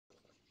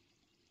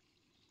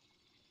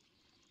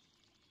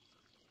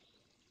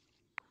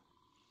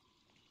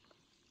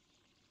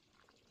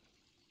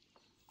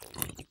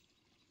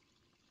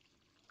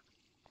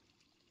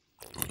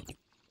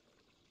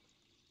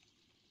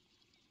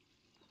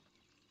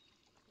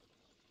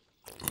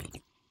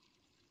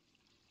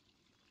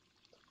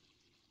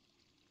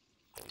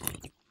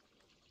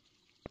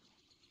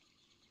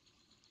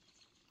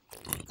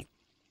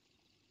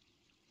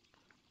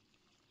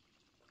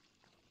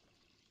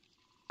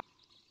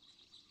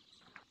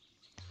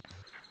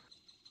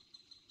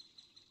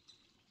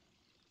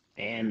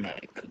And my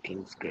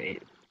cooking's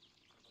great.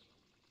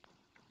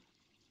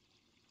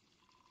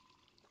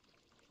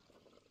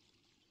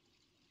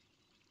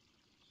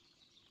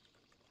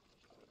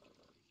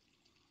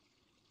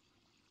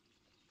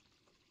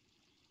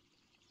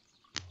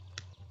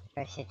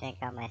 First she drank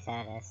all my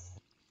sodas.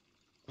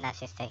 Now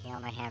she's taking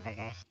all my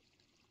hamburgers.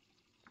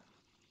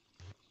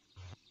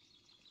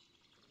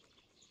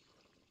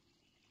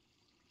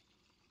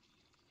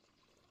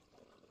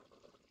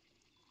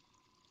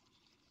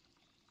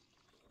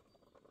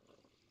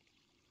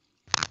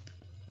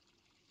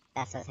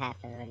 That's what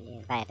happens when you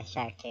invite a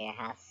shark to your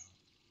house.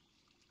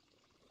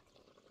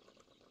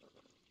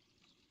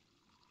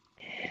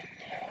 And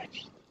now I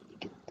just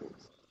get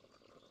this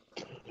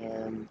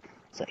can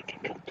so I can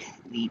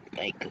complete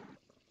my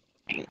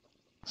cooking.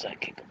 So I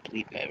can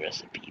complete my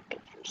recipe, but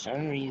for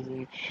some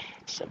reason,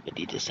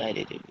 somebody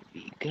decided it would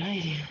be a good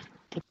idea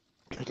to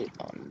put it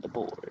on the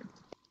board.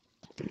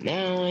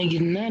 Now I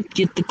cannot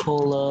get the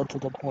cola to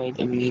the point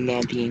of me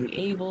not being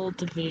able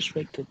to finish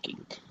my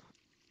cooking.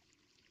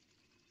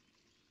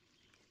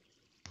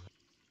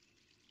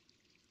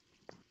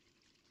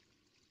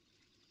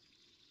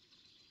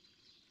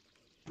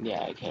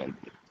 Yeah, I can't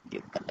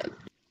get that.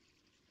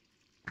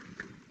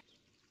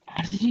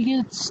 How did you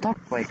get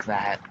stuck like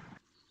that?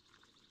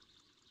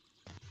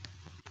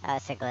 Oh,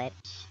 it's a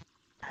glitch.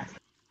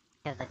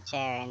 Because the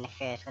chair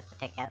interferes with the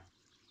pickup.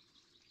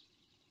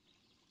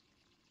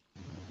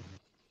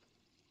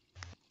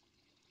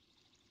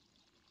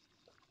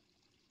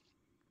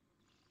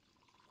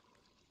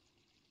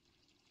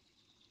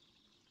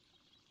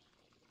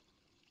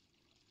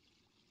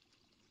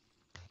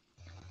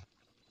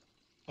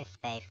 It's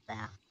safe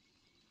though.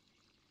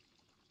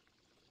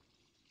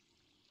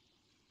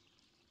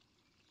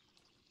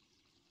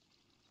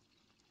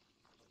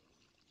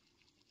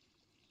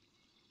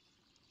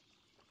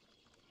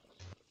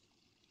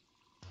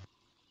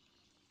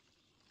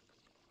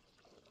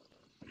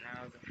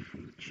 Now the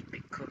food should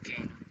be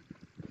cooking.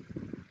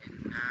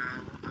 And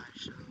now I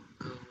shall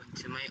go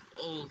into my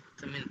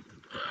ultimate.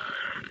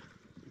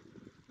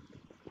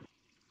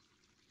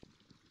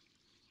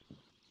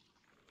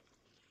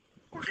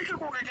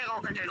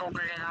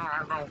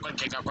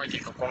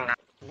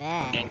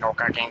 Then,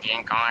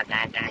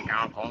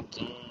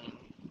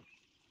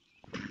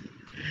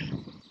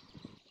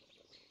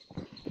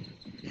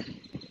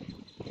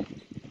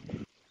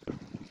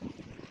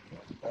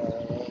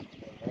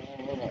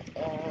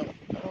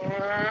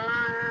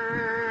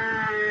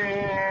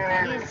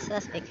 are you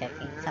supposed to be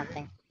cooking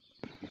something?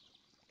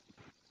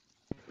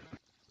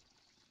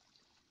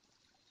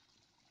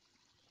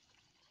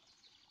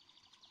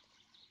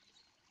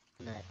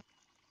 Look.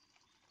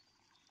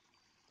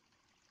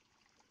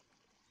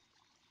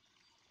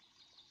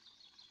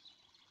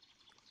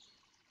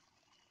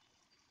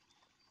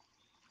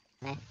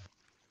 Meh.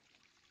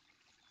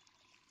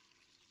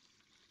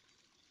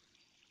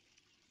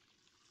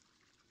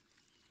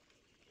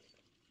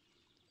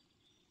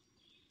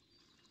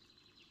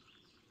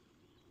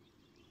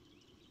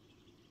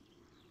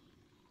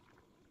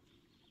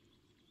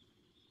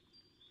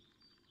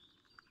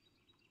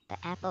 The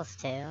apples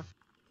too.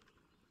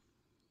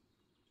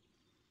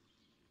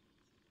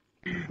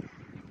 I'm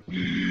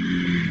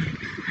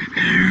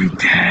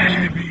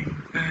tapping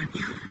the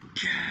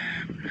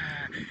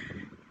camera.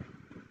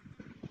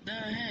 The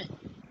heck?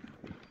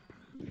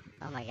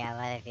 Oh my god,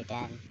 what have you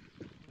done?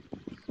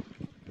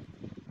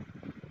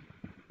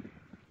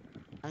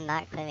 I'm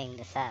not cleaning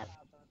this up.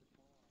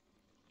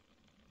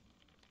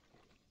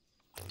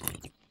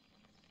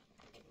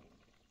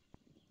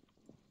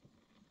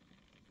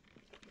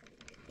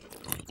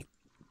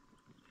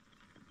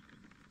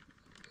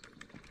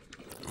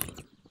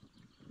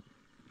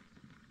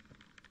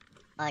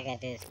 All I gotta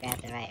do is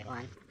grab the right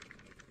one.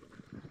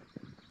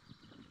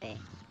 See.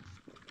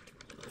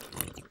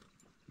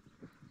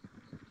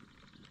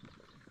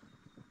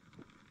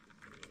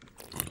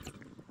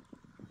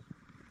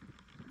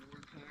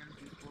 More can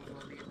people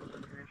will be able to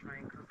finish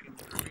my cooking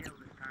for real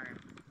this time.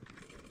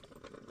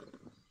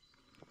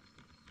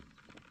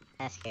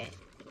 That's good.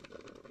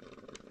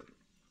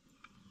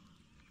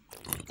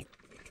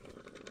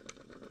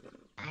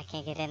 I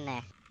can't get in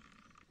there.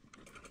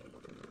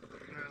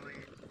 Really?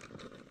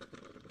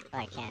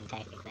 Well, I can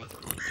technically.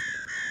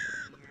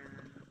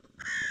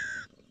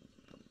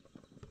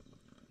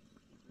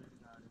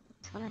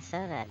 Just want a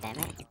soda, damn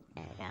it.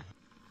 There we go.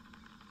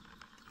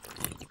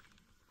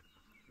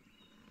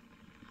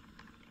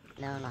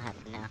 No one will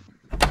have to know.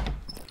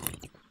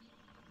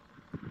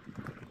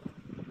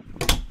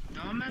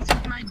 Don't mess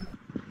with my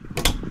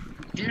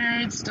dinner,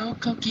 it's still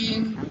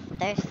cooking. I'm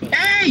thirsty.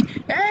 Hey!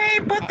 Hey!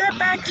 Put that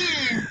back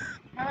in!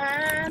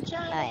 Alright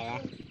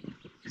there.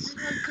 This is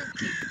my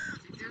cookie.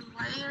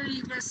 Why are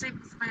you messing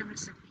with my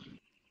recipe?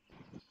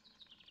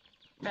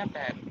 Not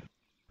bad.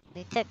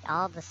 We took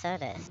all the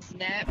sodas.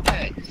 Not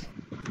bad.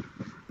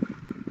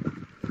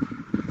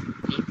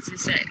 It's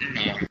just sitting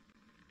there.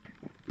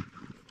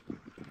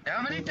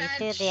 How many You times?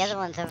 threw the other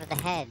ones over the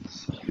hedge.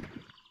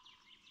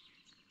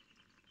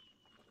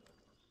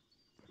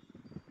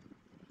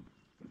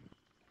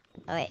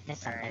 Oh wait, there's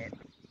something. Alright.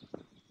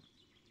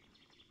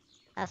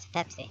 Oh, it's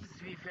Pepsi. This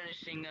is me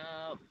finishing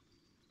up.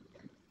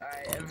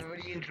 Alright,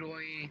 everybody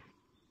enjoy.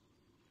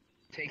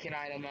 Take an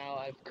item out.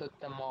 I've cooked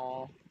them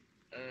all.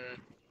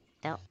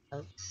 Don't.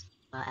 Oops.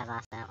 Well, I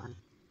lost that one.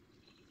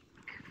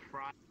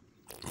 Fried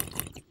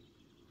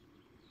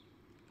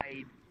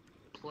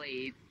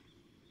plate.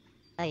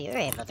 Oh, you were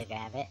able to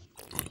grab it.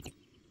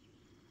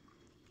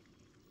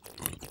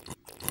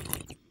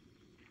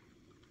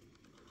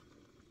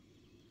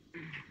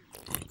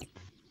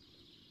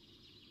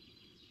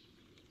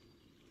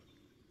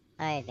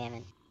 Alright, damn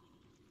it.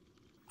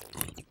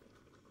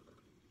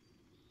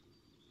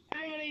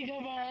 Everybody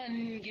come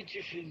on, get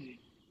your food.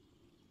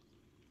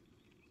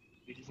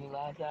 It doesn't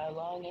last that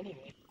long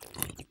anyway.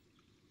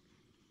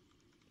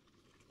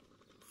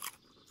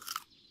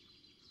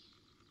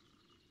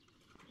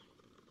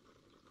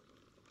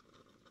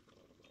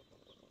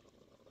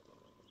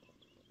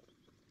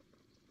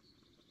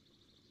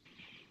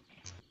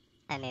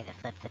 I need to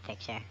flip the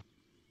picture.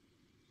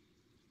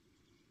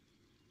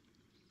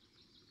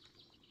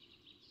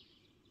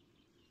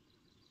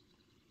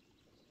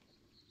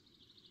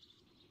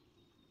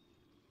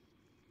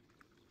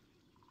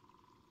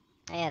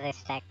 Oh yeah, they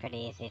stack pretty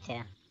easy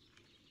too.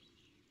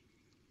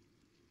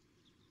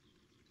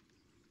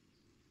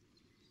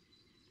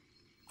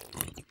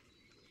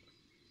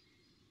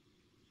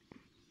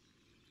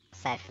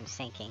 Aside from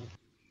sinking.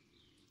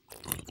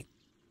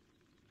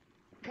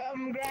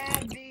 Come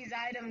grab these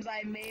items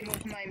I made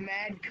with my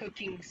mad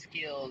cooking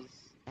skills.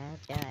 Oh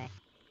joy.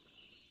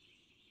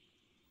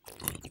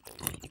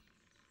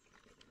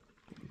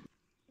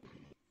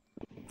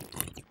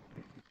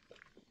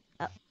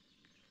 Oh,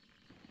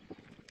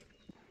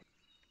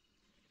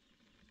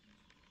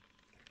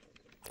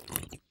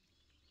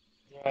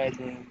 Alright,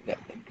 then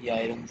the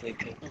items I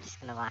cooked. I'm just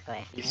gonna walk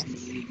away from Just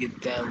this. need to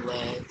get that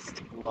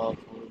last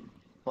waffle.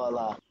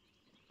 Voila.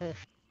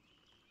 Oof.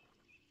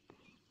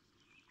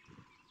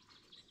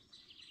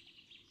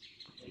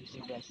 There's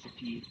the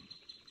recipe.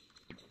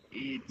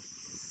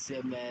 It's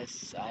a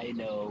mess, I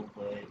know,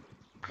 but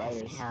my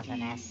That's a hell of a recipe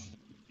mess.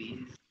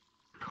 is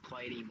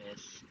quite a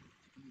mess.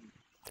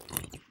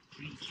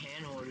 Free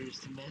can orders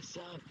to mess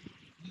up.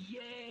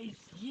 Yes!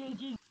 Yes,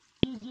 yes,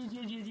 yes, yes,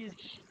 yes, yes,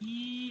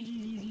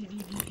 yes.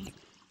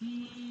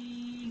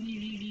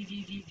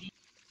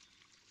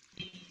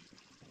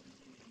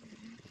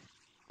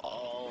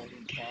 All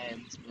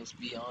cans must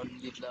be on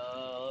the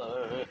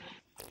floor.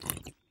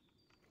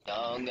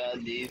 Long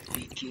live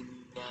the king,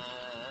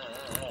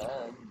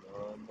 known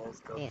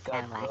as You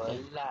sound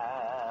wacky.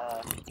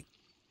 Coca-Cola.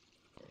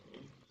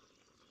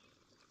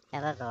 I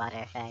love the water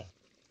effect.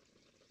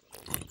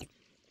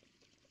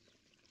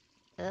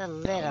 It's a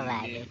little Long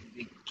laggy. live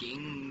the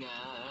king,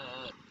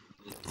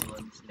 was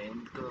once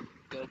named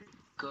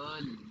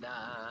Coca-Cola.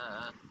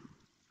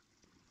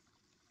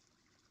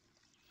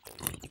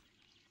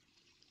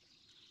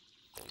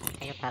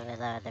 I could probably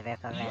lower the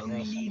ripple Long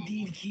resolution. live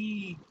the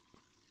king.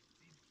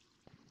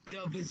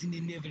 That was an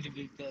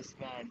inevitable first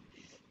man.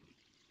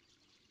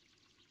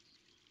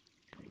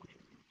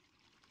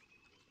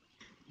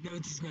 Now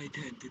it is my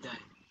turn to die.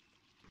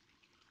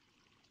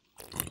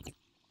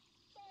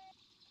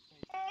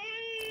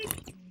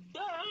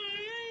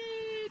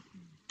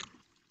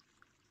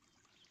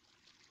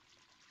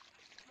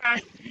 I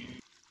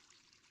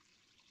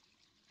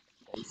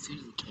see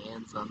the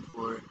cans on the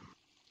floor.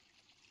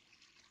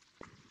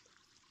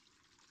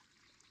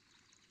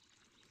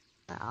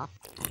 Oh.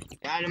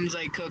 The items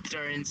I cooked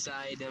are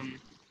inside them.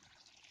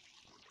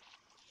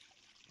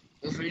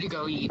 Feel free to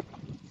go eat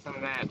some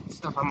of that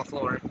stuff on the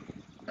floor.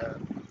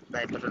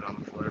 I put it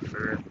on the floor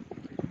for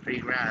free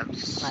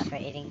grabs. What, for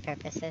eating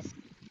purposes?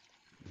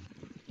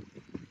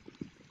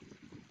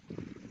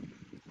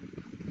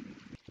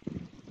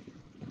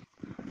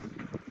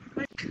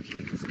 My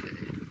cooking is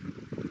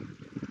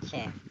good.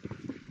 Sure.